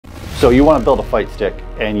So you want to build a fight stick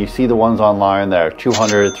and you see the ones online that are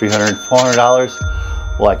 $200, $300,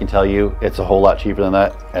 $400. Well, I can tell you it's a whole lot cheaper than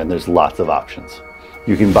that, and there's lots of options.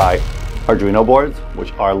 You can buy Arduino boards,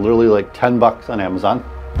 which are literally like 10 bucks on Amazon.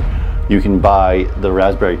 You can buy the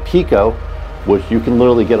Raspberry Pico, which you can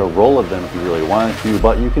literally get a roll of them if you really wanted to,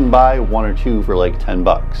 but you can buy one or two for like 10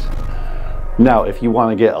 bucks. Now, if you want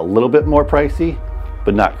to get a little bit more pricey,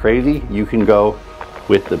 but not crazy, you can go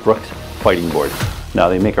with the Brooks fighting board. Now,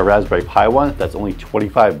 they make a Raspberry Pi one that's only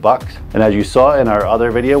 25 bucks. And as you saw in our other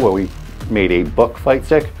video where we made a book fight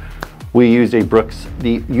stick, we used a Brooks,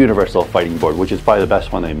 the universal fighting board, which is probably the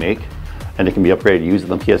best one they make. And it can be upgraded to use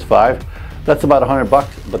it on PS5. That's about 100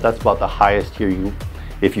 bucks, but that's about the highest tier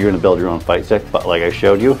if you're gonna build your own fight stick. But like I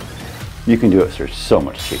showed you, you can do it for so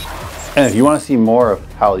much cheaper. And if you wanna see more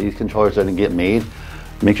of how these controllers are gonna get made,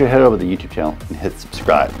 make sure to head over to the YouTube channel and hit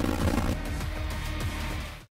subscribe.